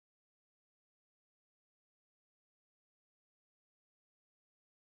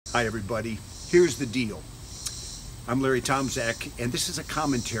Hi everybody, here's the deal. I'm Larry Tomczak, and this is a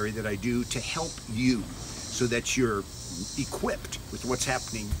commentary that I do to help you so that you're equipped with what's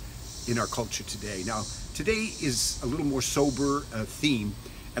happening in our culture today. Now, today is a little more sober theme,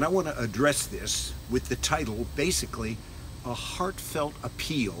 and I want to address this with the title, basically, A Heartfelt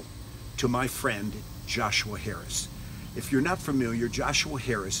Appeal to My Friend Joshua Harris. If you're not familiar, Joshua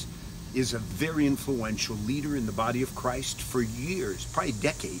Harris is a very influential leader in the body of Christ for years, probably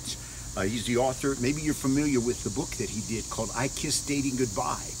decades. He's the author, maybe you're familiar with the book that he did called I Kissed Dating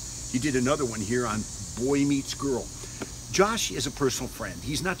Goodbye. He did another one here on Boy Meets Girl. Josh is a personal friend.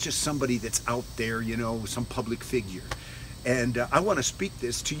 He's not just somebody that's out there, you know, some public figure. And I want to speak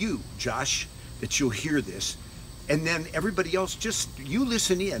this to you, Josh, that you'll hear this. And then everybody else, just you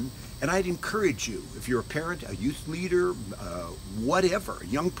listen in. And I'd encourage you, if you're a parent, a youth leader, whatever, a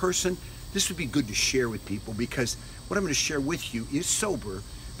young person, this would be good to share with people, because what I'm going to share with you is sober,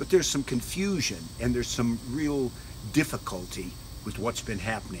 but there's some confusion and there's some real difficulty with what's been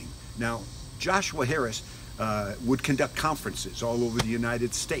happening. Now, Joshua Harris would conduct conferences all over the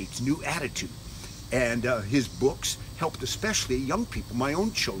United States, New Attitude, and his books helped especially young people, my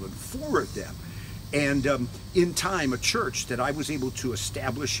own children, 4 of them. And in time, a church that I was able to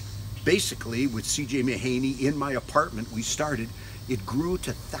establish basically with C.J. Mahaney in my apartment, we started, it grew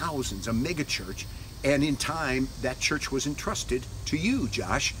to thousands, a mega church, and in time, that church was entrusted to you,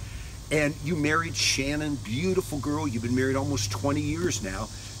 Josh. And you married Shannon, beautiful girl. You've been married almost 20 years now,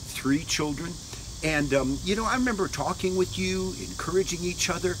 3 children. And, you know, I remember talking with you, encouraging each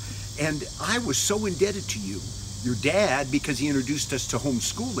other, and I was so indebted to you. Your dad, because he introduced us to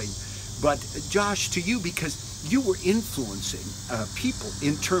homeschooling, but Josh, to you, because you were influencing people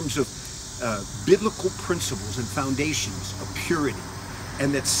in terms of biblical principles and foundations of purity,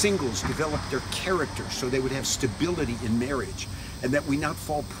 and that singles develop their character so they would have stability in marriage, and that we not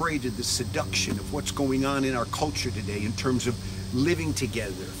fall prey to the seduction of what's going on in our culture today in terms of living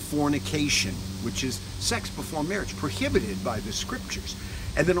together, fornication, which is sex before marriage, prohibited by the scriptures,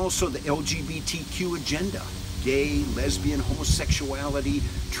 and then also the LGBTQ agenda, gay, lesbian, homosexuality,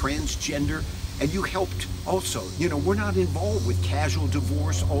 transgender. And you helped also, you know, we're not involved with casual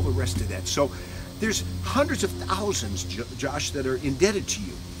divorce, all the rest of that. So there's hundreds of thousands, Josh, that are indebted to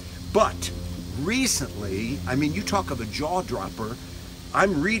you. But recently, I mean, you talk of a jaw dropper.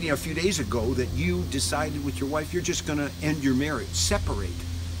 I'm reading a few days ago that you decided with your wife, you're just going to end your marriage, separate.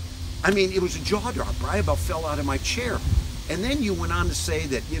 I mean, it was a jaw dropper. I about fell out of my chair. And then you went on to say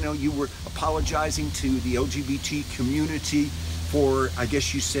that, you know, you were apologizing to the LGBT community for, I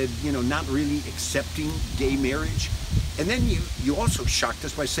guess you said, you know, not really accepting gay marriage. And then you also shocked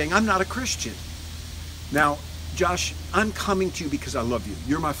us by saying, I'm not a Christian. Now, Josh, I'm coming to you because I love you.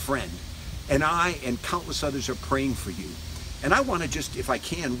 You're my friend. And I and countless others are praying for you. And I want to just, if I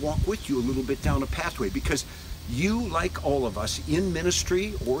can, walk with you a little bit down a pathway, because you, like all of us in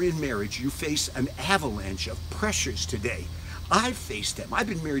ministry or in marriage, you face an avalanche of pressures today. I've faced them. I've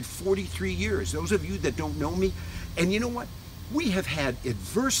been married 43 years. Those of you that don't know me, and you know what? We have had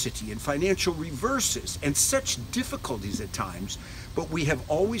adversity and financial reverses and such difficulties at times, but we have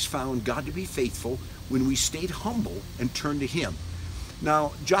always found God to be faithful when we stayed humble and turned to Him.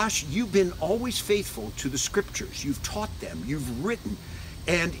 Now, Josh, you've been always faithful to the scriptures. You've taught them, you've written,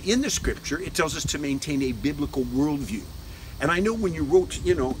 and in the scripture, it tells us to maintain a biblical worldview. And I know when you wrote,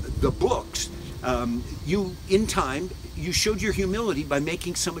 you know, the books, you, in time, you showed your humility by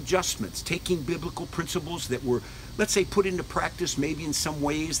making some adjustments, taking biblical principles that were, let's say, put into practice maybe in some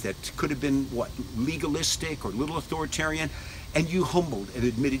ways that could have been, what, legalistic or a little authoritarian, and you humbled and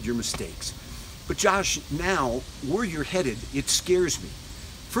admitted your mistakes. But Josh, now, where you're headed, it scares me.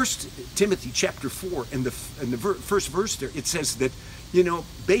 1 Timothy chapter 4, in the first verse there, it says that, you know,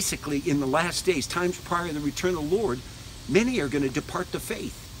 basically in the last days, times prior to the return of the Lord, many are going to depart the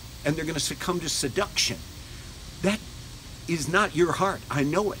faith, and they're going to succumb to seduction. That is not your heart. I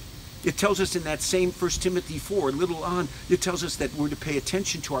know it. It tells us in that same 1 Timothy 4, a little on, it tells us that we're to pay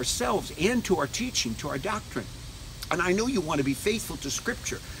attention to ourselves and to our teaching, to our doctrine. And I know you want to be faithful to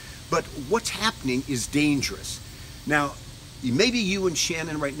Scripture, but what's happening is dangerous. Now, maybe you and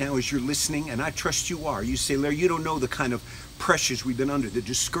Shannon right now, as you're listening, and I trust you are, you say, Larry, you don't know the kind of pressures we've been under, the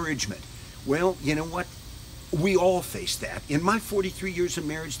discouragement. Well, you know what? We all face that. In my 43 years of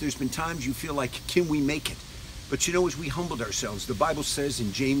marriage, there's been times you feel like, can we make it? But you know, as we humbled ourselves, the Bible says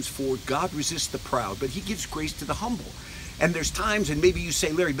in James 4, God resists the proud, but He gives grace to the humble. And there's times, and maybe you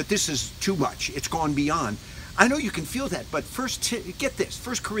say, Larry, but this is too much. It's gone beyond. I know you can feel that, but get this.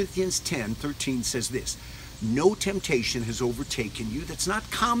 1 Corinthians 10:13 says this, no temptation has overtaken you that's not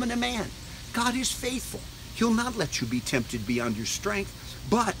common to man. God is faithful. He'll not let you be tempted beyond your strength,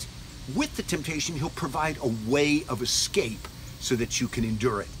 But with the temptation, he'll provide a way of escape so that you can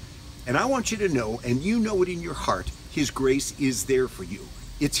endure it. And I want you to know, and you know it in your heart, his grace is there for you.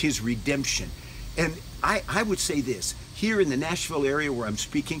 It's his redemption. And I would say this, here in the Nashville area where I'm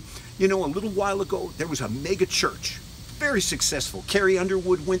speaking, you know, a little while ago, there was a mega church, very successful. Carrie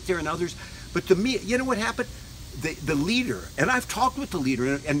Underwood went there and others. But you know what happened? The leader, and I've talked with the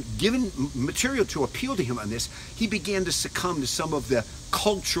leader and given material to appeal to him on this, he began to succumb to some of the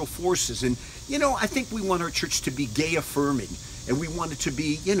cultural forces. And, you know, I think we want our church to be gay affirming. And we want it to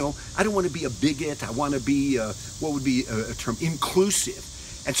be, you know, I don't want to be a bigot. I want to be, what would be a term, inclusive.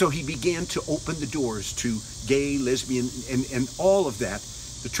 And so he began to open the doors to gay, lesbian, and all of that.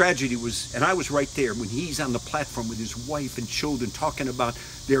 The tragedy was, and I was right there when he's on the platform with his wife and children talking about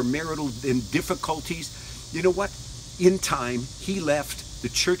their marital difficulties. You know what? In time, he left. The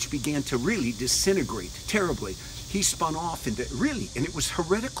church began to really disintegrate terribly. He spun off into and it was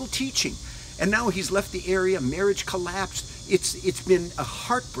heretical teaching. And now he's left the area. Marriage collapsed. It's been a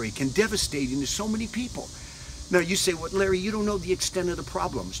heartbreak and devastating to so many people. Now you say, well, Larry, you don't know the extent of the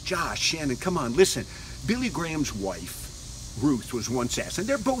problems. Josh, Shannon, come on, listen. Billy Graham's wife, Ruth, was once asked, and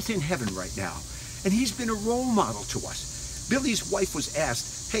they're both in heaven right now, and he's been a role model to us. Billy's wife was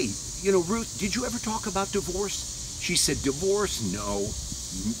asked, hey, you know, Ruth, did you ever talk about divorce? She said, divorce? No.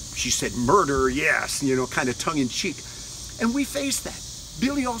 She said, murder, yes, you know, kind of tongue-in-cheek. And we faced that.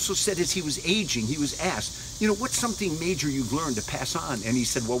 Billy also said as he was aging, he was asked, you know, what's something major you've learned to pass on? And he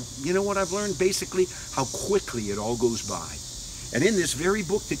said, well, you know what I've learned? Basically, how quickly it all goes by. And in this very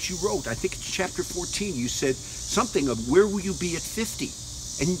book that you wrote, I think it's chapter 14, you said something of where will you be at 50?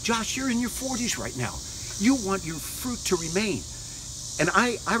 And Josh, you're in your 40s right now. You want your fruit to remain. And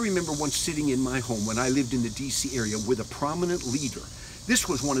I remember once sitting in my home when I lived in the D.C. area with a prominent leader. This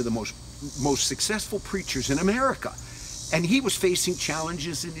was one of the most successful preachers in America. And he was facing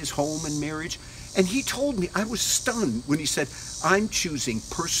challenges in his home and marriage. And he told me, I was stunned when he said, I'm choosing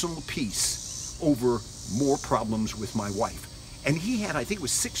personal peace over more problems with my wife. And he had, I think it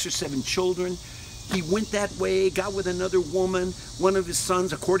was 6 or 7 children. He went that way, got with another woman. One of his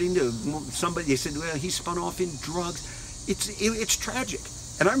sons, according to somebody, they said, well, he spun off in drugs. It's tragic.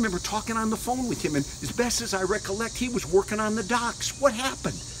 And I remember talking on the phone with him, and as best as I recollect, he was working on the docks. What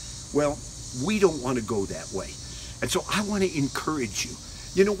happened? Well, we don't want to go that way. And so I want to encourage you.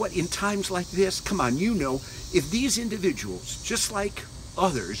 You know what? In times like this, come on, you know, if these individuals, just like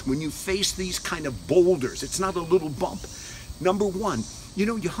others, when you face these kind of boulders, it's not a little bump. Number one, you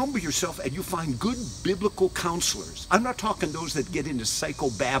know, you humble yourself and you find good biblical counselors. I'm not talking those that get into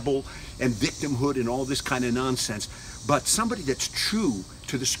psychobabble and victimhood and all this kind of nonsense, but somebody that's true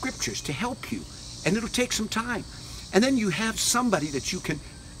to the scriptures to help you. And it'll take some time. And then you have somebody that you can,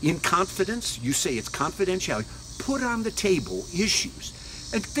 in confidence, you say it's confidentiality, put on the table issues.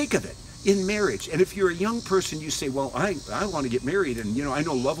 And think of it, in marriage. And if you're a young person, you say, well, I want to get married and, you know, I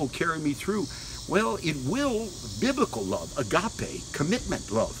know love will carry me through. Well, it will, biblical love, agape,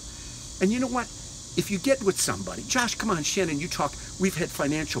 commitment love. And you know what? If you get with somebody, Josh, come on, Shannon, you talk, we've had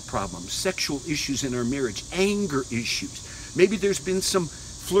financial problems, sexual issues in our marriage, anger issues. Maybe there's been some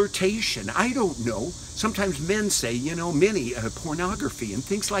flirtation. I don't know. Sometimes men say, you know, pornography and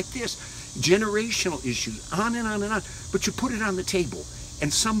things like this. Generational issues, on and on and on. But you put it on the table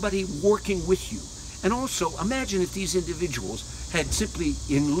and somebody working with you. And also, imagine if these individuals had simply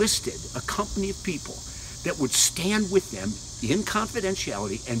enlisted a company of people that would stand with them in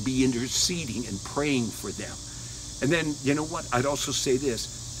confidentiality and be interceding and praying for them. And then, you know what? I'd also say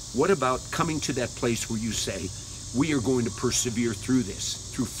this. What about coming to that place where you say, we are going to persevere through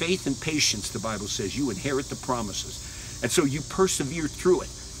this? Through faith and patience, the Bible says, you inherit the promises. And so you persevere through it.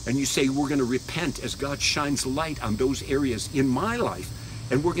 And you say, we're going to repent as God shines light on those areas in my life.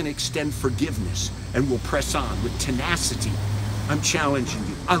 And we're going to extend forgiveness. And we'll press on with tenacity. I'm challenging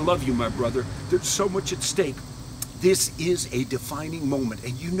you. I love you, my brother. There's so much at stake. This is a defining moment.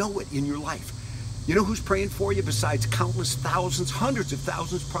 And you know it in your life. You know who's praying for you besides countless thousands, hundreds of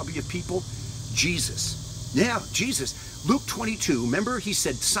thousands probably of people? Jesus. Yeah, Jesus. Luke 22, remember? He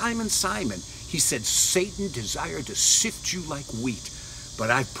said, Simon, Simon. He said, Satan desired to sift you like wheat. But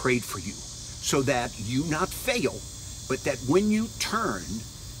I've prayed for you so that you not fail, but that when you turn,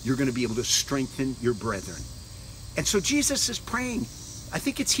 you're going to be able to strengthen your brethren. And so Jesus is praying. I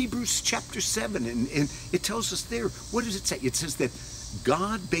think it's Hebrews chapter 7, and it tells us there, what does it say? It says that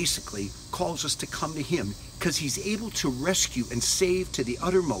God basically calls us to come to him because he's able to rescue and save to the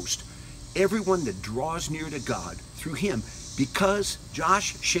uttermost everyone that draws near to God through him because,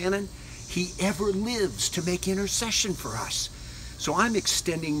 Josh, Shannon, he ever lives to make intercession for us. So I'm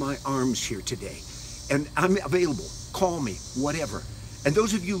extending my arms here today, and I'm available. Call me, whatever. And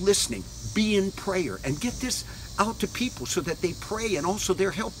those of you listening, be in prayer and get this out to people so that they pray and also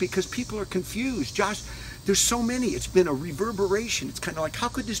their help, because people are confused. Josh, there's so many. It's been a reverberation. It's kind of like, how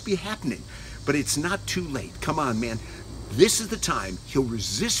could this be happening? But it's not too late. Come on, man. This is the time. He'll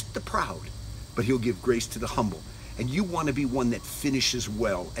resist the proud, but he'll give grace to the humble. And you want to be one that finishes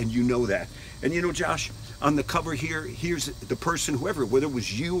well, and you know that. And you know, Josh, on the cover here, here's the person, whoever, whether it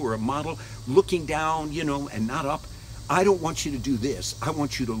was you or a model, looking down, you know, and not up. I don't want you to do this. I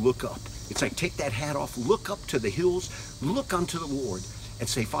want you to look up. It's like, take that hat off, look up to the hills, look unto the Lord, and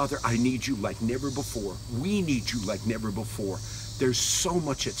say, Father, I need you like never before. We need you like never before. There's so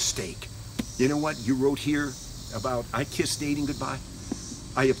much at stake. You know what? You wrote here about, I kiss dating goodbye.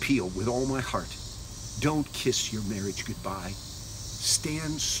 I appeal with all my heart. Don't kiss your marriage goodbye.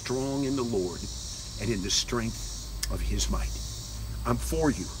 Stand strong in the Lord and in the strength of his might. I'm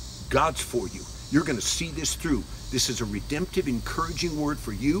for you. God's for you. You're going to see this through. This is a redemptive, encouraging word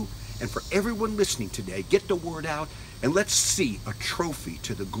for you and for everyone listening today. Get the word out, and let's see a trophy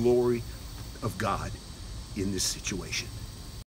to the glory of God in this situation.